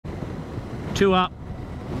TwoUp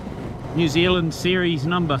New Zealand series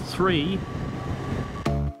number 3.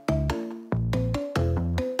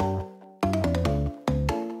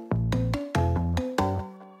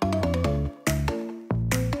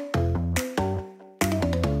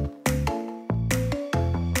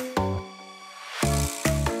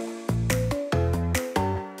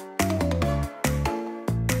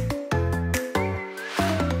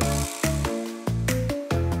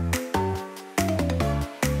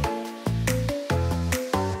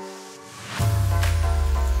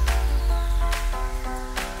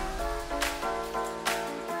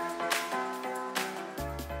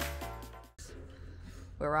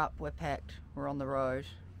 We're up, we're packed, we're on the road.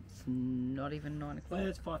 It's not even 9 o'clock. Well,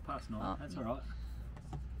 it's 9:05. Oh, That's all right.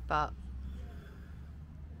 But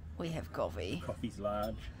we have coffee. Coffee's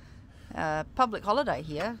large. Public holiday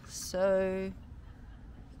here, so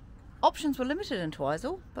options were limited in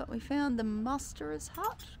Twizel, but we found the Musterer's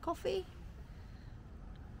Hut coffee.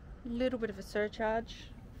 A little bit of a surcharge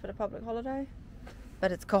for the public holiday,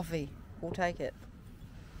 but it's coffee. We'll take it.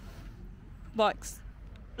 Bike's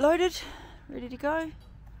loaded, ready to go.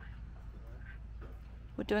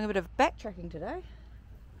 We're doing a bit of backtracking today.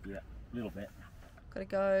 Yeah, a little bit. Got to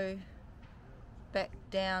go back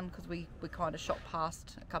down because we kind of shot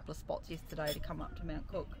past a couple of spots yesterday to come up to Mount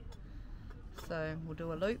Cook. So we'll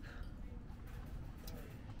do a loop.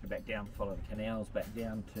 Go back down, follow the canals, back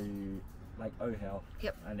down to Lake Ohau.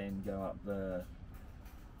 Yep. And then go up the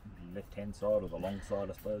left-hand side or the long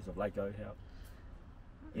side, I suppose, of Lake Ohau.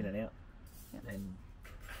 In and out. Yep. And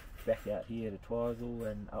back out here to Twizel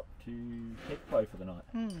and up to Tekapo for the night.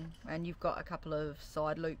 And you've got a couple of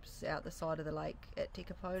side loops out the side of the lake at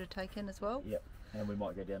Tekapo to take in as well? Yep, and we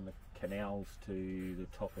might go down the canals to the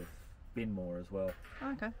top of Benmore as well.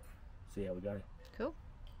 Okay. See how we go. Cool.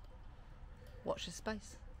 Watch the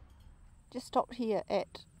space. Just stopped here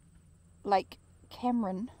at Lake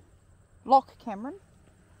Cameron, Loch Cameron.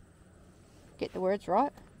 Get the words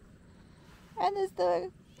right. And there's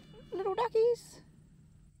the little duckies.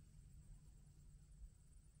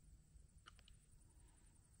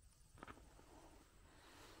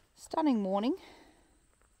 Stunning morning.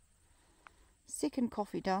 Second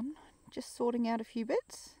coffee done. Just sorting out a few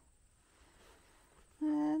bits.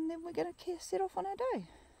 And then we're going to set off on our day.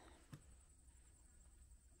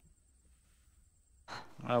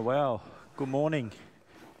 Oh wow, good morning.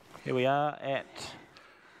 Here we are at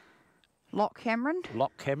Loch Cameron.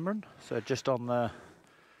 Loch Cameron, so just on the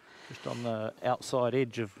outside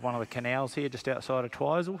edge of one of the canals here, just outside of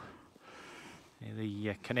Twizel.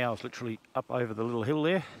 The canal's literally up over the little hill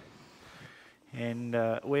there. And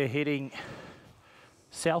we're heading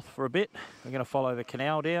south for a bit. We're going to follow the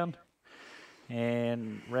canal down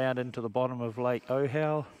and round into the bottom of Lake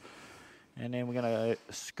Ohau, and then we're going to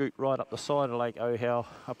scoot right up the side of Lake Ohau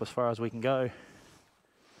up as far as we can go.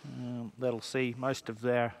 That'll see most of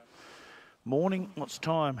their morning. What's the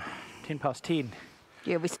time? 10:10.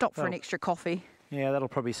 Yeah, we stopped for an extra coffee. Yeah, that'll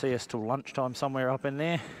probably see us till lunchtime somewhere up in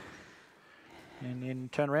there, and then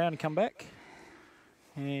turn around and come back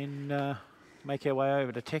and make our way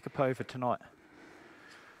over to Tekapo for tonight.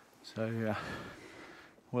 So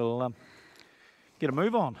we'll get a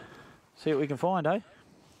move on, see what we can find, eh?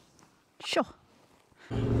 Sure.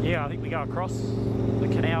 Yeah, I think we go across the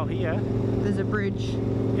canal here. There's a bridge.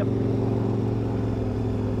 Yep.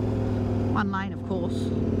 One lane, of course.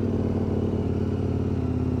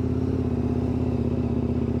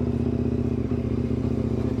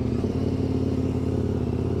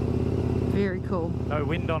 Very cool. No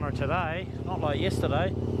wind on her today, not like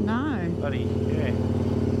yesterday. No. Bloody, yeah.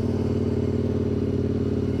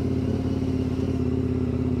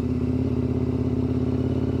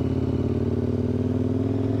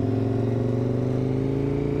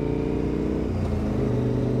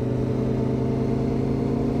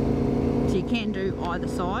 So you can do either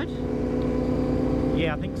side?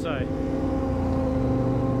 Yeah, I think so.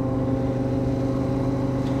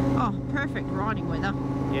 Oh, perfect riding weather.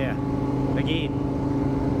 Yeah, again.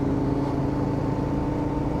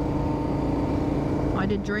 I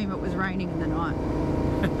did dream it was raining in the night.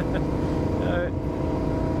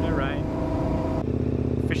 No rain.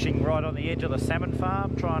 Fishing right on the edge of the salmon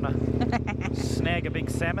farm, trying to snag a big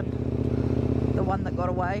salmon. The one that got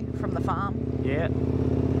away from the farm? Yeah,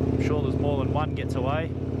 I'm sure there's more than one gets away.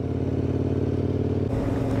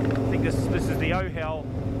 I think this is the Ohau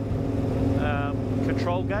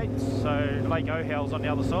control gates, so Lake Ohau's on the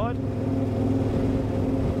other side.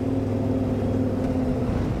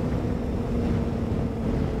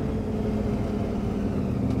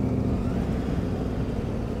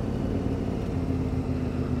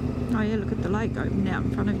 Oh yeah, look at the lake opening out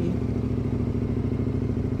in front of you.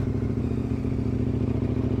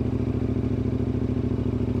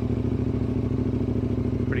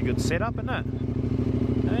 good setup, isn't it?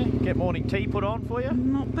 Eh? Get morning tea put on for you.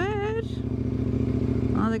 Not bad.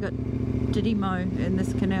 Oh, they got Didimo in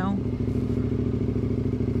this canal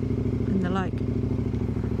in the lake.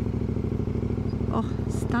 Oh,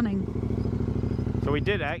 stunning. So we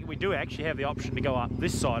do actually have the option to go up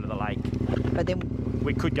this side of the lake. But then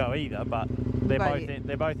we could go either, but they're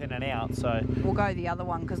both in and out. So we'll go the other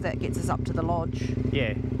one because that gets us up to the lodge.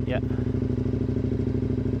 Yeah, yeah.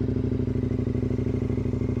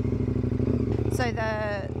 So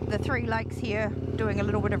the three lakes here, doing a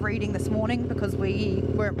little bit of reading this morning because we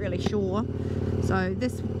weren't really sure. So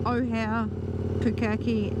this Ohau,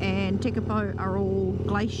 Pukaki and Tekapo are all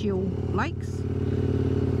glacial lakes.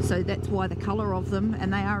 So that's why the colour of them,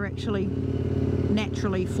 and they are actually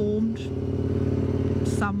naturally formed.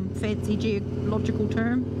 Some fancy geological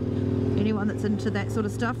term. Anyone that's into that sort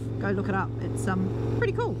of stuff, go look it up. It's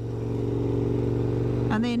pretty cool.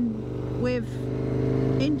 And then we've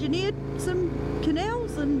engineered some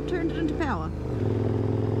canals and turned it into power.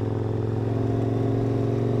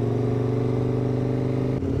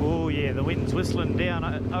 Oh yeah, the wind's whistling down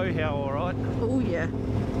Ohau, all right. Oh yeah.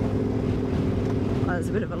 Oh, there's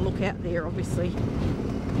a bit of a look out there, obviously.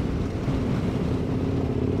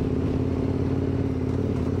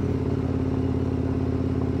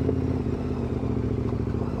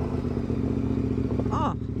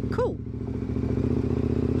 Oh, cool.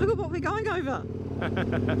 Look at what we're going over.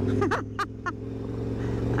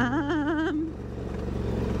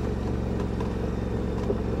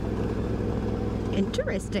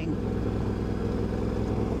 Interesting.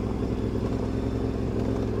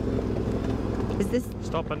 Is this...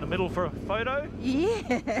 Stop in the middle for a photo? Yeah.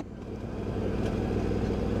 I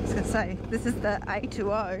was going to say, this is the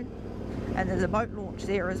A2O, and there's a boat launch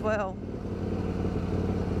there as well.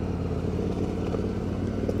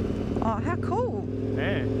 Oh, how cool.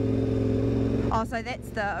 Yeah. Oh, so that's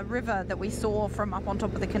the river that we saw from up on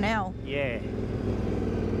top of the canal. Yeah.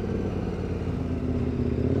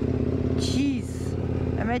 Jeez.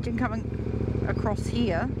 Imagine coming across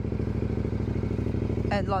here.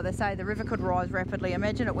 And like they say, the river could rise rapidly.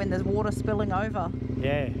 Imagine it when there's water spilling over.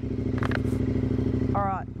 Yeah. All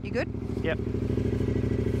right, you good? Yep.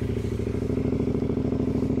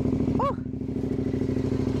 Oh.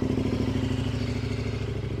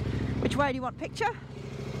 Which way do you want picture?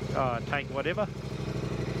 Take whatever.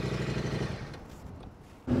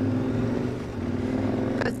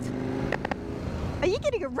 Are you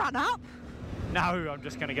getting a run up? No, I'm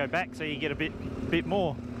just going to go back so you get a bit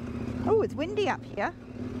more. Oh, it's windy up here.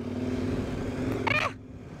 Ah!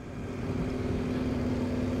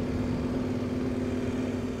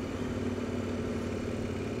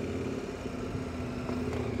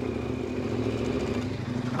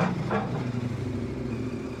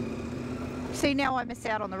 See, now I miss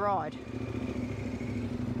out on the ride.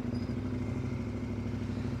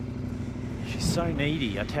 She's so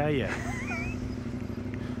needy, I tell you.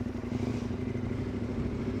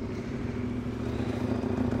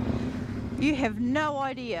 You have no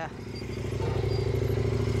idea.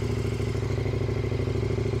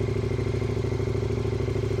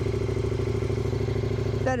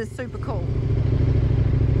 That is super cool.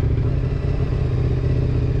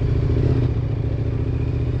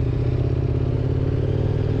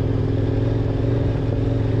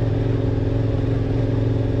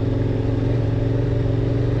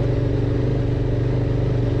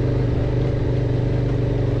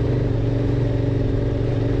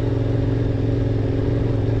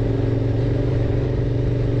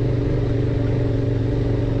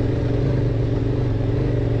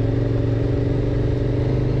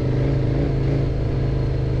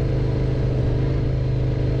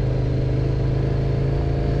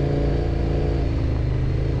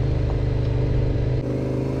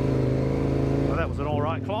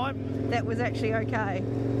 That was actually okay.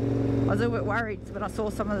 I was a little bit worried when I saw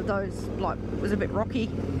some of those, like, it was a bit rocky.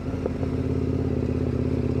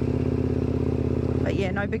 But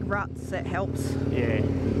yeah, no big ruts, that helps. Yeah.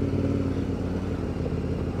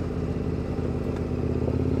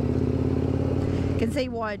 Can see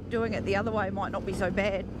why doing it the other way might not be so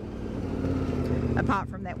bad. Apart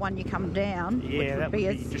from that one you come down. Yeah,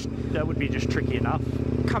 that would be just tricky enough.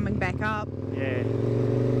 Coming back up. Yeah.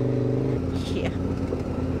 Yeah.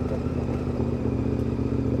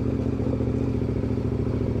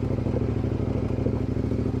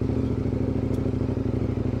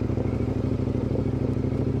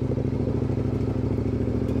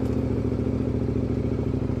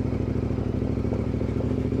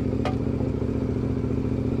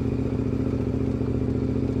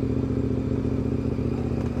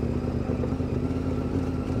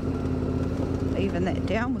 Even that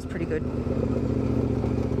down was pretty good.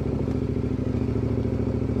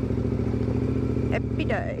 Happy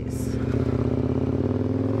days.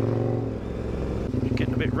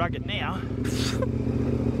 Getting a bit rugged now.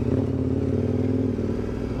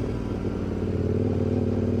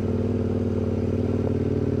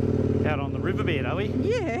 Out on the riverbed, are we?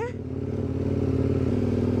 Yeah.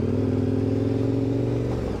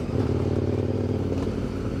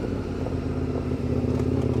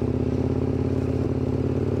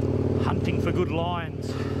 Hunting for good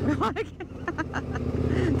lines.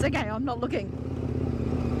 It's okay, I'm not looking.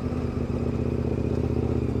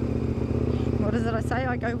 What is it I say?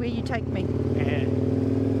 I go where you take me. Yeah.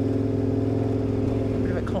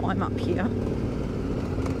 Bit of a climb up here.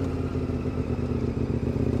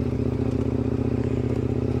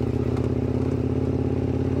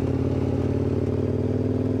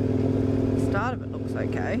 The start of it looks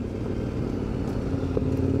okay.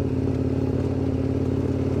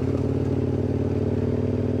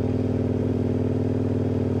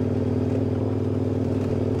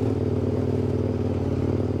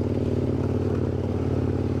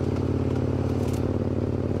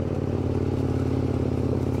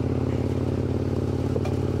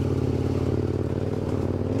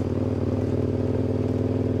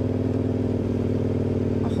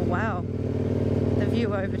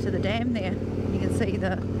 Over to the dam there. You can see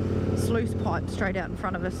the sluice pipe straight out in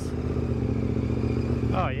front of us.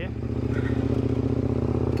 Oh yeah.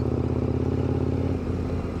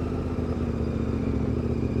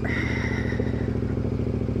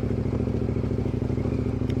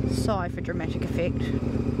 Sigh for dramatic effect.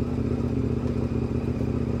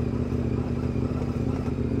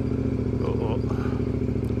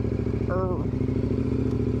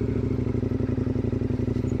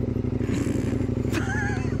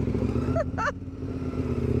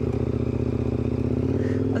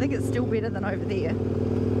 Still better than over there.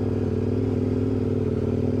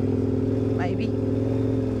 Maybe.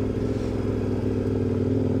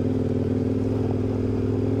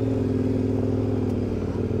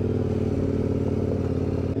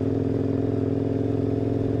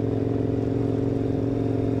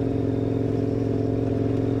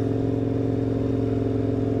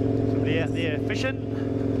 Somebody out there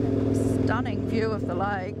fishing. Stunning view of the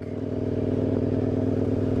lake.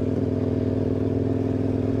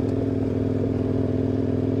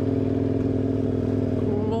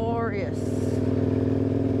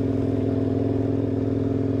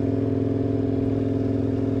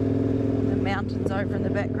 Over in the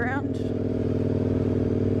background.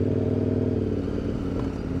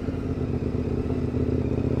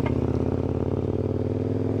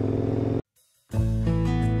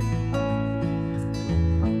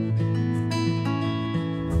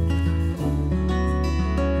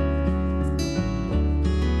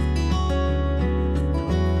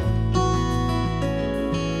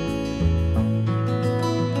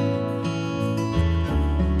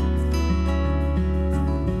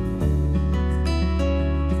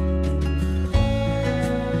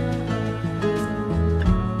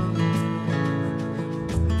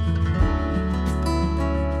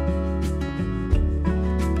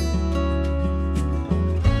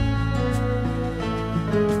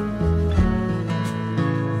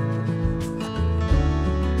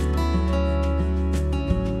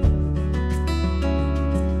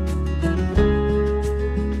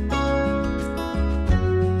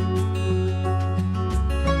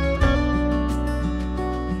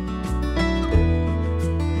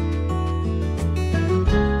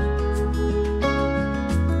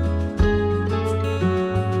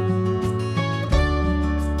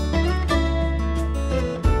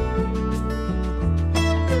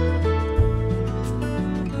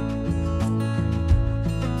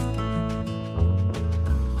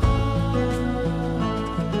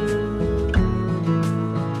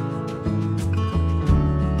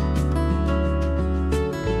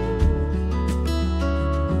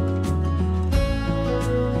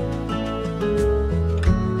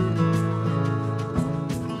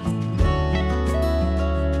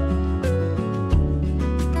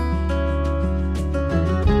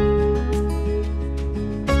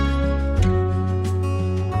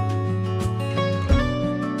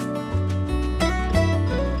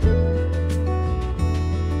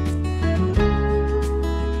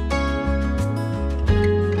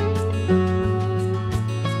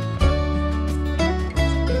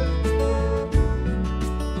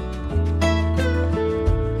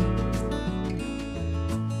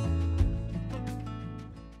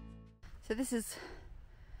 So this is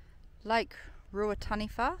Lake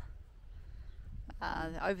Ruataniwha.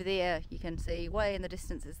 Over there you can see way in the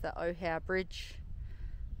distance is the Ohau bridge,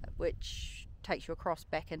 which takes you across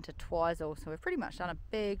back into Twizel. So we've pretty much done a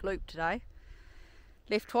big loop today.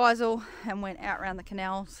 left Twizel and went out around the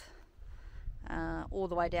canals all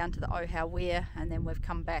the way down to the Ohau Weir, and then we've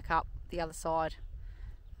come back up the other side.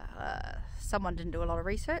 Someone didn't do a lot of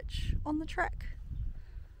research on the track.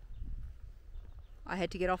 I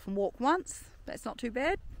had to get off and walk once. That's not too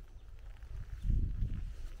bad.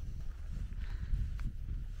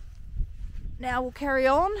 Now we'll carry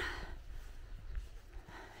on,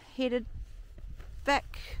 headed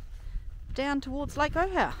back down towards Lake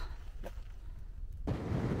Ohau.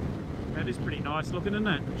 That is pretty nice looking, isn't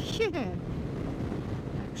it? Yeah.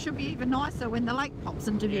 Should be even nicer when the lake pops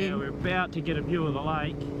into view. Yeah, we're about to get a view of the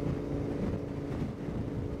lake.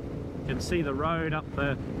 You can see the road up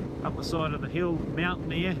the side of the hill mountain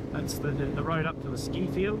there. That's the road up to the ski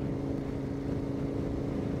field.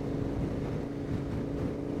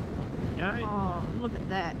 Okay. Oh, look at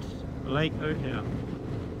that. Lake Ohau.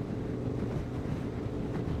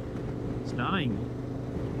 Stunning.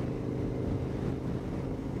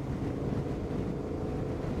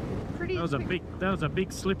 Pretty. That was a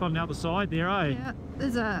big slip on the other side there, eh? Yeah,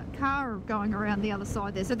 there's a car going around the other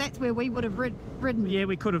side there, so that's where we would have ridden. Yeah,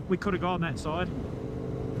 we could have gone that side.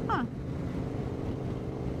 Huh.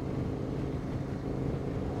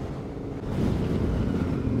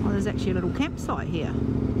 Oh, there's actually a little campsite here.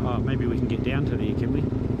 Oh, maybe we can get down to there, can we?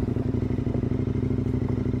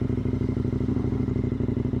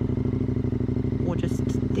 Or just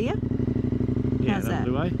there? Yeah, how's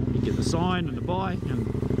that'll that? do, eh? You get the sign and the bike and...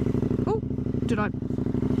 Oh, did I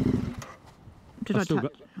I've still touch?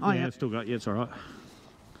 got, Oh, yeah, yeah. I've still got, yeah, it's alright.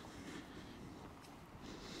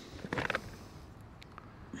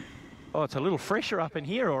 Oh, it's a little fresher up in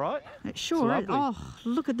here, alright? It sure is. lovely. Oh,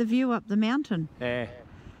 look at the view up the mountain. Yeah,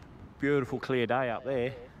 beautiful clear day up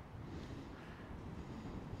there.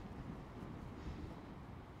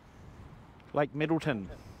 Lake Middleton.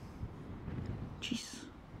 Jeez.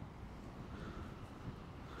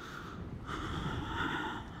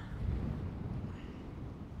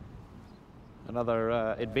 Another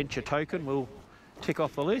adventure token we'll tick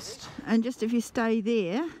off the list. And just if you stay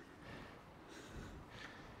there,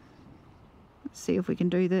 let's see if we can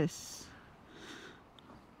do this.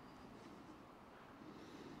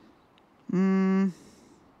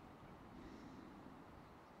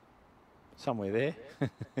 Somewhere there.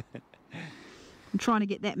 I'm trying to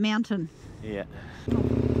get that mountain. Yeah.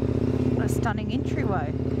 What a stunning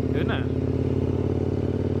entryway. Isn't it?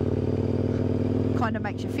 Kind of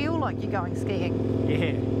makes you feel like you're going skiing.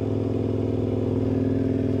 Yeah.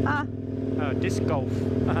 Ah. Oh, disc golf.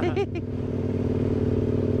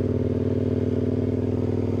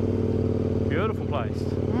 Beautiful place.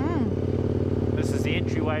 This is the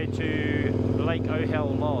entryway to Lake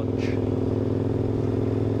Ohau Lodge.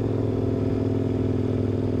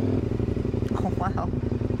 Oh, wow.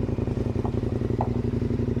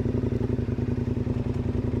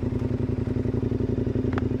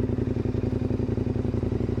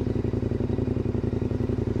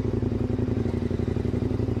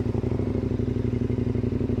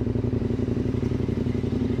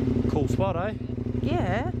 Cool spot, eh?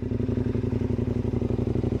 Yeah.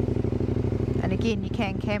 And again, you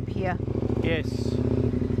can camp here. Yes.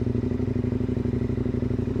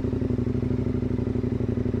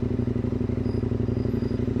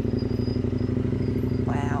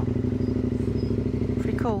 Wow.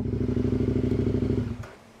 Pretty cool.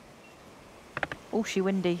 Oh, she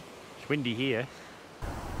windy. It's windy here.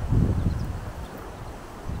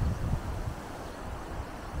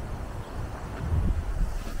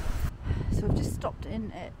 So we've just stopped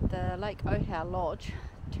in at the Lake Ohau Lodge.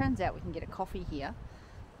 Turns out we can get a coffee here,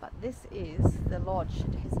 but this is the lodge.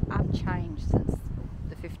 It has unchanged since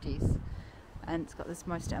the 50s, and it's got this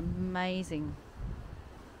most amazing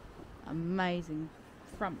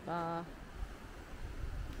front bar,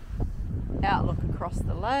 outlook across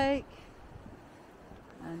the lake,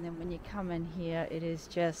 and then when you come in here it is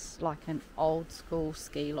just like an old school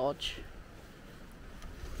ski lodge.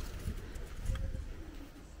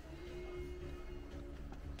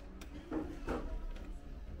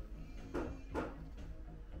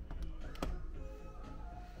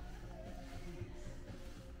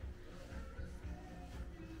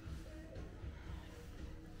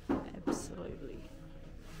 Absolutely.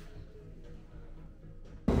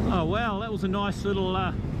 Oh wow, that was a nice little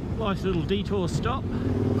detour stop.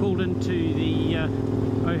 Called into the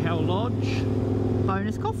Ohau Lodge.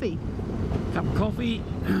 Bonus coffee. Cup of coffee.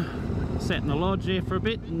 Sat in the lodge there for a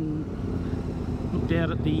bit and looked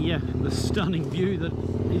out at the stunning view that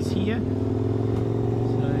is here.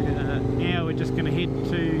 So now we're just going to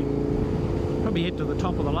probably head to the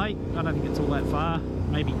top of the lake. I don't think it's all that far,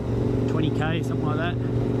 maybe 20k, something like that.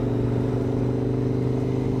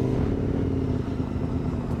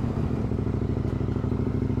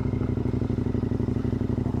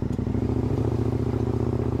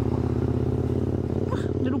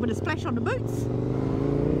 bit of splash on the boots.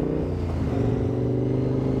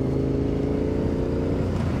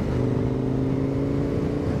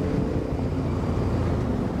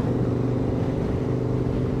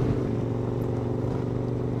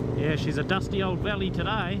 Yeah, she's a dusty old valley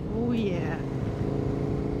today. Oh yeah.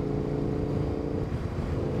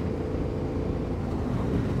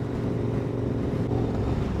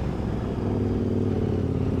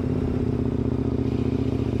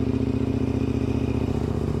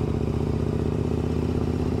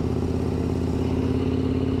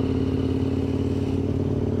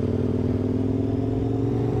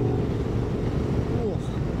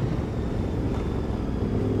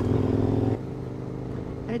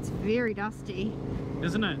 It's very dusty,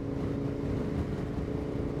 Isn't it?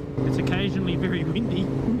 It's occasionally very windy.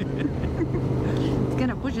 It's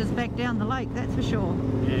gonna push us back down the lake, that's for sure.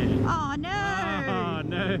 Yeah. Oh no! Oh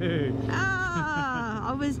no! Ah,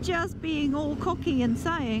 I was just being all cocky and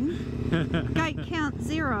saying gate count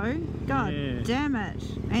 0. God Yeah. damn it!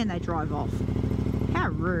 And they drive off. How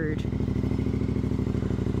rude!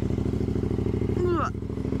 Ugh.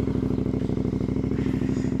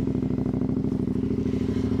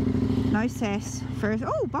 No sass. First,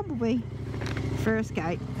 oh, bumblebee. First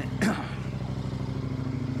gate.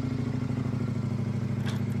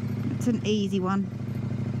 It's an easy one.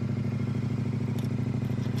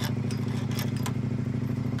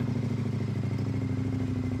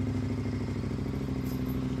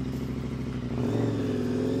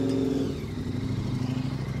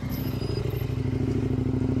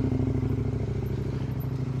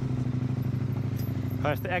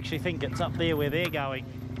 I actually think it's up there where they're going.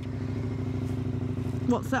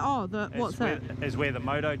 What's that? Oh, what's that? Is where the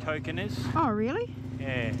Moto token is. Oh, really?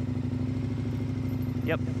 Yeah.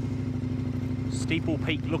 Yep. Steeple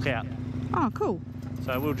Peak Lookout. Oh, cool.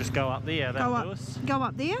 So we'll just go up there. That'll do us. Go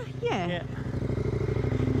up there? Yeah. Yeah.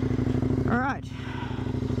 All right.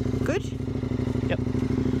 Good. Yep.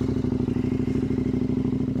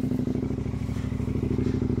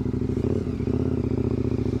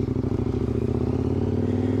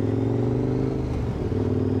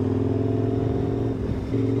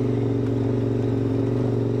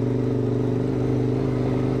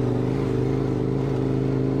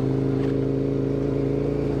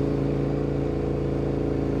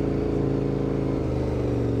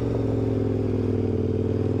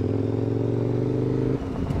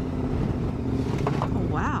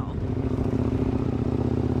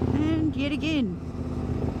 Yet again,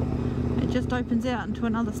 it just opens out into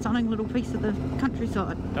another stunning little piece of the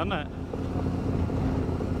countryside. Doesn't it?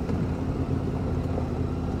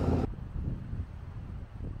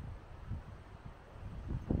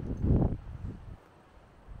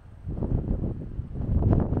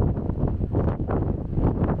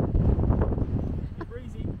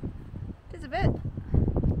 Breezy. It is a bit.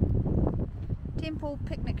 Temple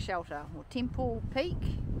Picnic Shelter, or Temple Peak.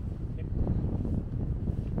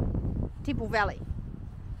 Temple Valley.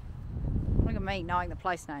 Look at me knowing the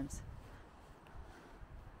place names.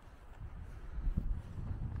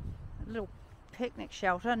 A little picnic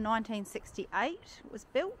shelter, 1968 it was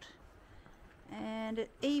built, and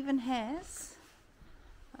it even has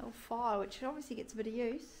a little fire which obviously gets a bit of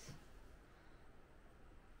use.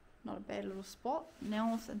 Not a bad little spot.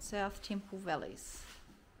 North and South Temple Valleys.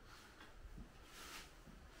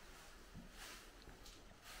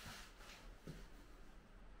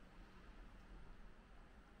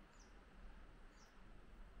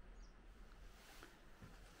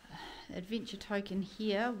 Adventure token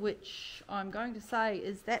here, which I'm going to say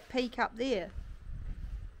is that peak up there,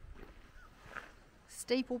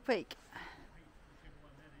 Steeple Peak,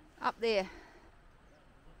 up there,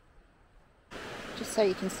 just so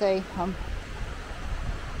you can see.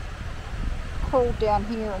 Crawled down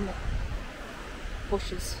here in the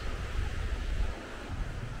bushes,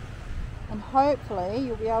 and hopefully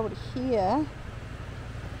you'll be able to hear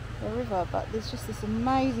the river, but there's just this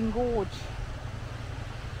amazing gorge.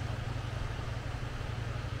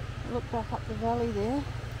 Look back up the valley there.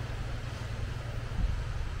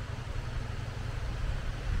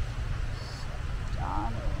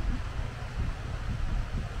 Stunning.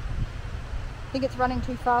 I think it's running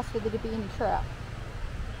too fast for there to be any trout.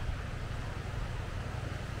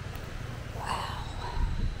 Wow.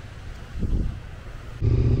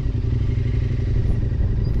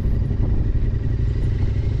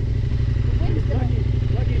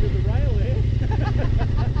 Lucky to the rail there.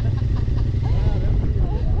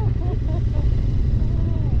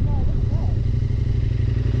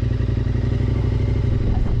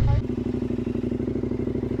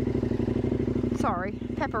 Sorry,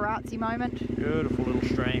 paparazzi moment. Beautiful little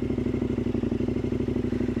stream.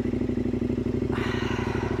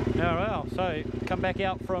 Wow, so come back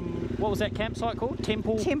out from, what was that campsite called?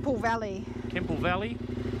 Temple Valley. Temple Valley.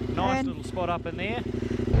 Nice And little spot up in there.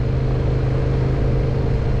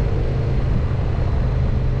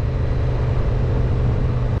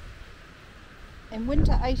 In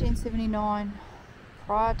winter 1879,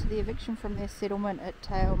 prior to the eviction from their settlement at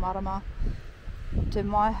Te Marama, Te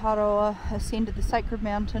Maiharoa ascended the sacred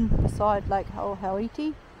mountain beside Lake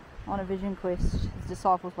Ohau on a vision quest. His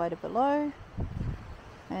disciples waited below,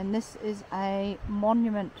 and this is a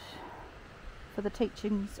monument for the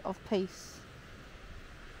teachings of peace.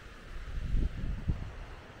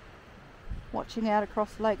 Watching out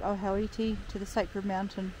across Lake Ohau to the sacred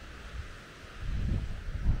mountain.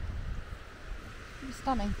 Pretty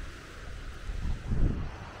stunning.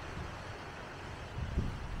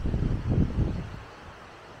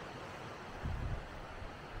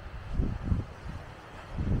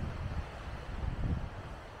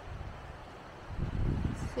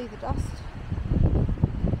 See the dust.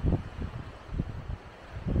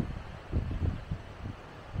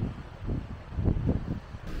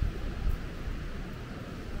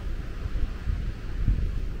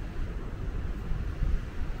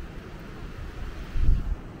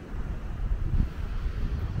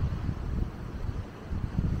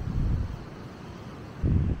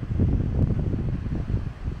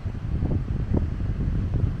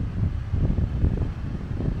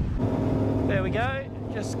 There we go,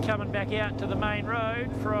 just coming back out to the main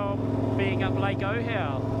road from being up Lake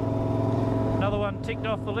Ohau. Another one ticked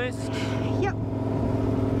off the list. Yep.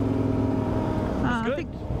 Good.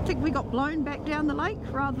 I think we got blown back down the lake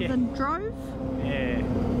rather than drove. Yeah.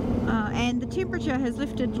 And the temperature has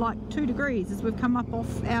lifted like 2 degrees as we've come up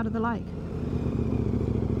out of the lake.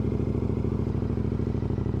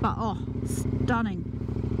 But oh, stunning.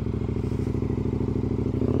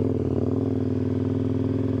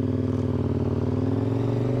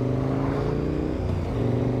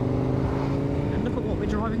 And look at what we're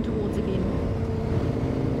driving towards again.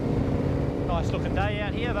 Nice looking day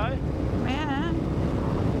out here though. Yeah.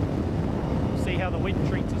 See how the wind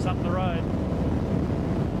treats us up the road.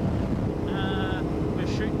 We're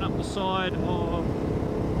shooting up the side of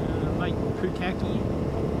Lake Pukaki.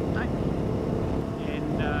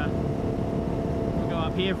 And we'll go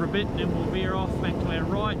up here for a bit and then we'll veer off back to our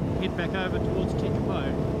right and head back over towards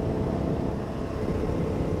Tekapo.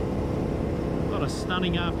 What a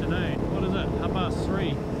stunning afternoon. What is it?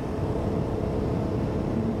 3:30.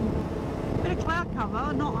 Bit of cloud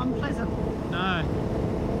cover, not unpleasant. No.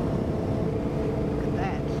 Look at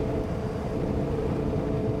that.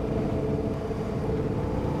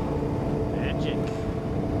 Magic.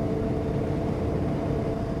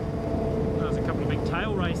 There's a couple of big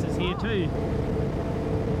tail races here too.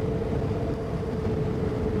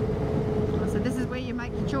 So this is where you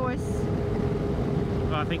make your choice.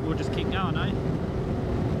 Well, I think we'll just keep going, eh?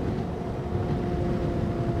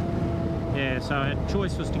 Yeah, so our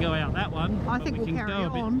choice was to go out that one. I think we'll carry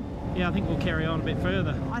on. Yeah, I think we'll carry on a bit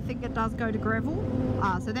further. I think it does go to gravel.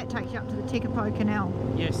 So that takes you up to the Tekapo Canal.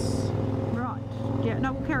 Yes. Right. Yeah,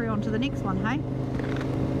 no, we'll carry on to the next one, hey?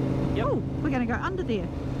 Yep. Oh, we're going to go under there.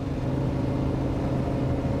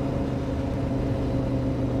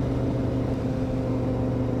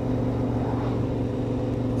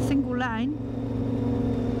 Single lane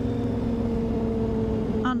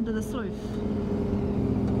under the sluice.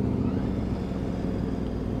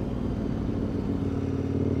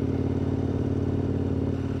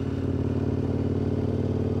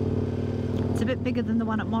 It's a bit bigger than the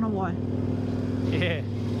one at Monowai. Yeah.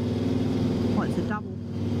 Oh, it's a double.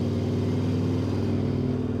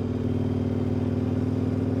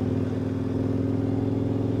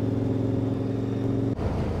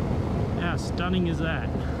 How stunning is that?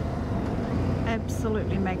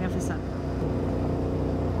 Absolutely magnificent.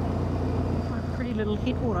 What a pretty little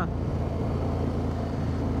headwater.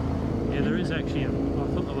 Yeah, there is actually I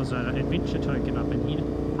thought there was an adventure token up in here.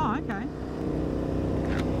 Oh, okay.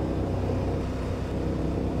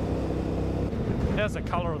 How's the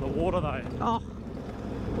colour of the water though? Oh.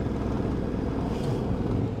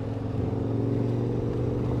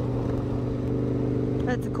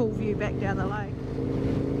 That's a cool view back down the lake.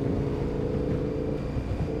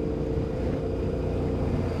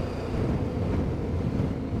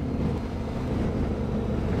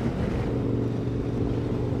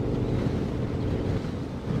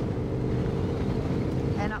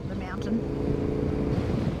 And up the mountain.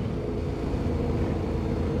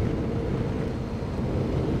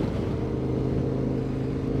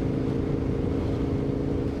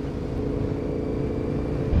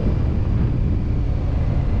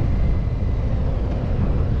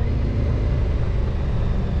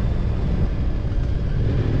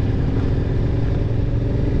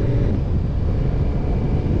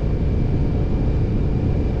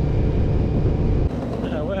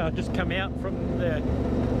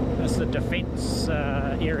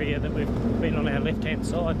 hand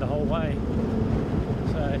side the whole way.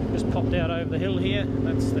 So just popped out over the hill here.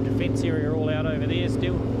 That's the defence area all out over there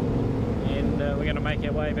still. And we're going to make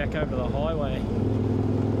our way back over the highway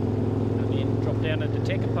and then drop down into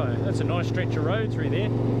Tekapo. That's a nice stretch of road through there,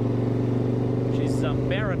 which is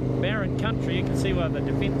barren country. You can see why the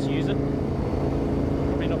defence use it.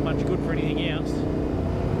 Probably not much good for anything else.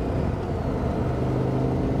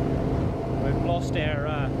 We've lost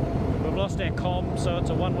our comm, so it's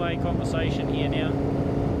a one-way conversation here now.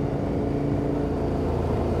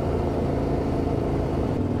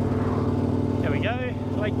 There we go,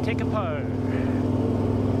 Lake Tekapo.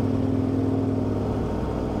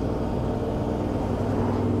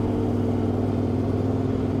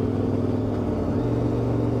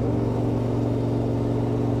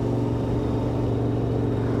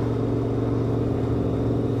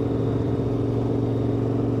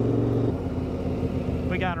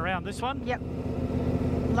 We're going around this one? Yep.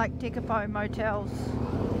 Lake Tekapo Motels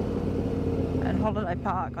and Holiday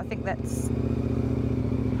Park. I think that's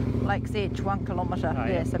Lake's Edge, 1 kilometre. Oh,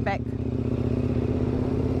 yeah, so back.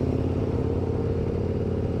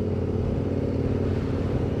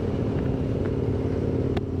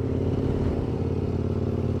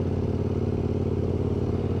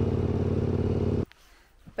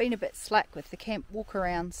 Been a bit slack with the camp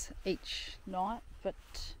walk-arounds each night, but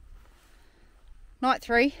night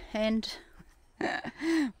 3 and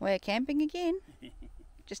we're camping again.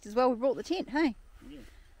 Just as well we brought the tent, hey? Yeah.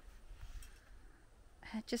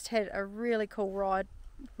 I just had a really cool ride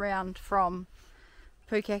round from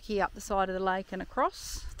Pukaki up the side of the lake and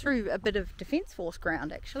across through a bit of Defence Force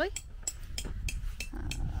ground actually.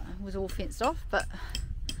 It was all fenced off, but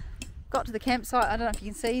got to the campsite. I don't know if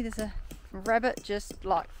you can see, there's a rabbit just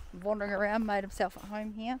like wandering around, made himself at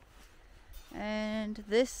home here. And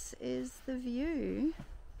this is the view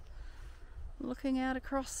looking out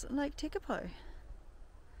across Lake Tekapo.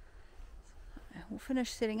 We'll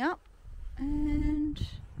finish setting up and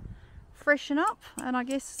freshen up, and I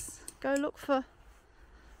guess go look for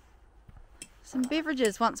some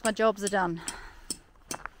beverages once my jobs are done.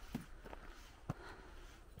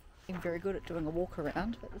 I'm very good at doing a walk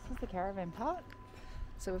around, but this is the caravan park.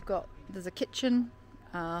 So there's a kitchen,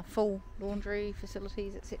 full laundry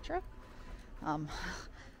facilities, etc.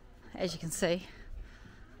 As you can see,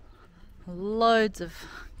 loads of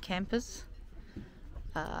campers,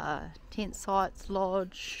 tent sites,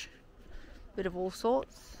 lodge, bit of all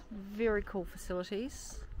sorts. Very cool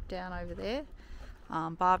facilities down over there,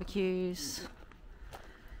 barbecues,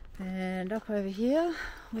 and up over here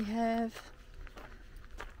we have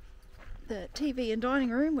the TV and dining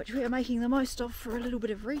room, which we are making the most of for a little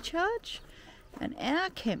bit of recharge. And our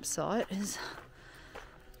campsite is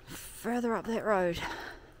further up that road.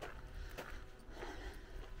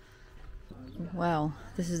 Wow,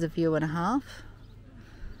 this is a view and a half.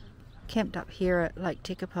 Camped up here at Lake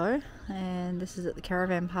Tekapo, and this is at the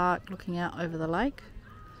caravan park looking out over the lake.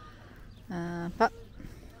 But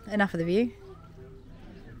enough of the view,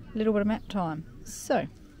 a little bit of map time. So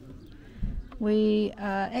we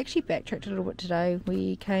actually backtracked a little bit today.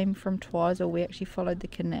 We came from Twizel, we actually followed the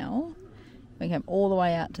canal. We came all the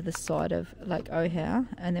way out to the side of Lake Ohau,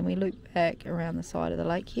 and then we looped back around the side of the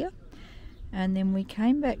lake here. And then we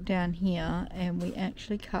came back down here and we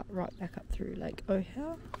actually cut right back up through Lake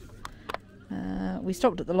Ohau. We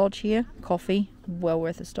stopped at the lodge here, coffee, well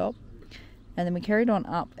worth a stop. And then we carried on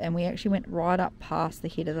up and we actually went right up past the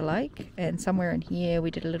head of the lake, and somewhere in here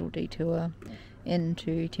we did a little detour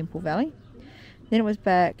into Temple Valley. Then it was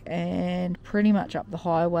back and pretty much up the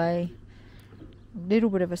highway. Little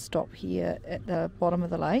bit of a stop here at the bottom of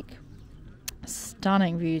the lake.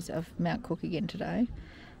 Stunning views of Mount Cook again today.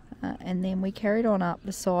 And then we carried on up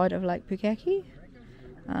the side of Lake Pukaki.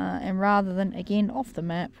 And rather than, again, off the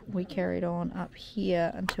map, we carried on up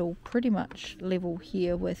here until pretty much level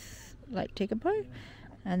here with Lake Tekapo.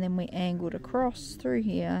 And then we angled across through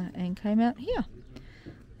here and came out here.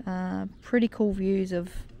 Pretty cool views of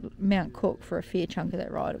Mount Cook for a fair chunk of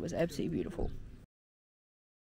that ride. It was absolutely beautiful.